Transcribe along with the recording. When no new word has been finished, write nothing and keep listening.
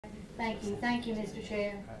Thank you, Mr.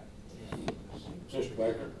 Chair. Mr.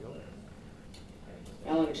 Baker.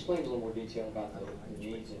 Alan, explain a little more detail about the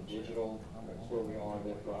needs in digital, where we are in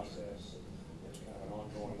that process. It's kind of an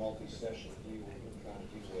ongoing multi-session view we're trying to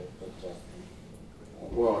do with, but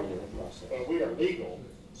where are you in that process? We are legal,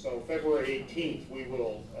 so February 18th we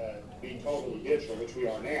will be totally digital, which we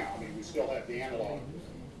are now. I mean, we still have the analog.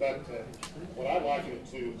 But what I'd like it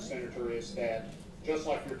to, Senator, is that just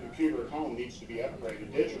like your computer at home needs to be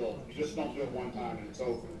upgraded digital, you just don't do it one time and it's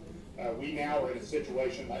over. We now are in a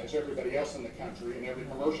situation, like as everybody else in the country and every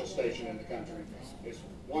commercial station in the country, is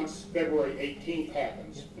once February 18th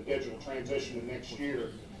happens, the digital transition to next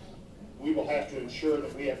year, we will have to ensure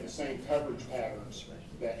that we have the same coverage patterns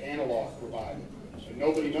that analog provided. And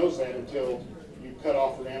nobody knows that until you cut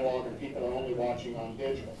off your analog and people are only watching on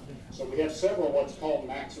digital. So we have several what's called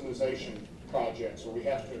maximization projects where we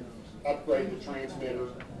have to upgrade the transmitter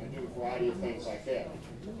and do a variety of things like that.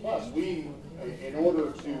 Plus, we, in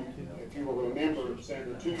order to, if you will remember,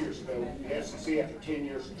 Senator, 2 years ago, the FCC, after 10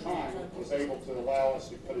 years of trying, was able to allow us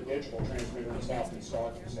to put a digital transmitter in Southeast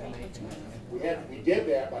Arkansas. We did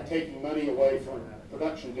that by taking money away from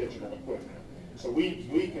production digital equipment. So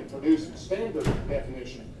we can produce standard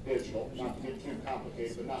definition digital, not to get too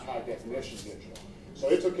complicated, but not high definition digital. So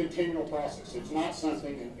it's a continual process. It's not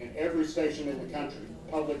something in every station in the country,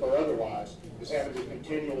 public or otherwise, is having to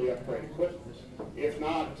continually upgrade equipment. If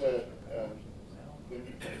not, then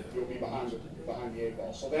you'll be behind the eight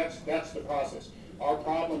ball. So that's the process. Our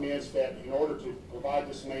problem is that in order to provide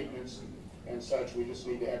this maintenance and such, we just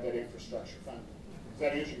need to have that infrastructure funded. Does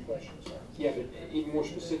that answer your question, sir? Yeah, but even more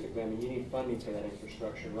specifically, I mean, you need funding for that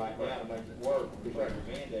infrastructure right now to make it work. Because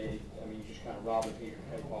you're mandated, I mean, you're just kind of robbing Peter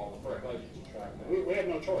to pay Paul with the budget to try to We have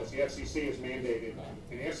no choice. The FCC is mandated,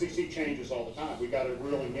 and the FCC changes all the time. We got a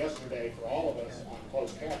ruling yesterday for all of us on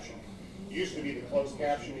closed captioning. It used to be the closed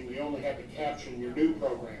captioning, you only had to caption your new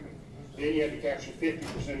programming. Then you had to caption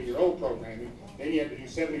 50% of your old programming. Then you had to do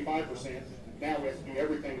 75%. Now we have to do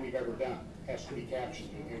everything we've ever done. It has to be captioned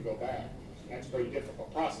and go back. That's a very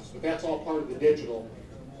difficult process, but that's all part of the digital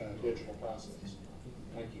process.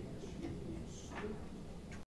 Thank you.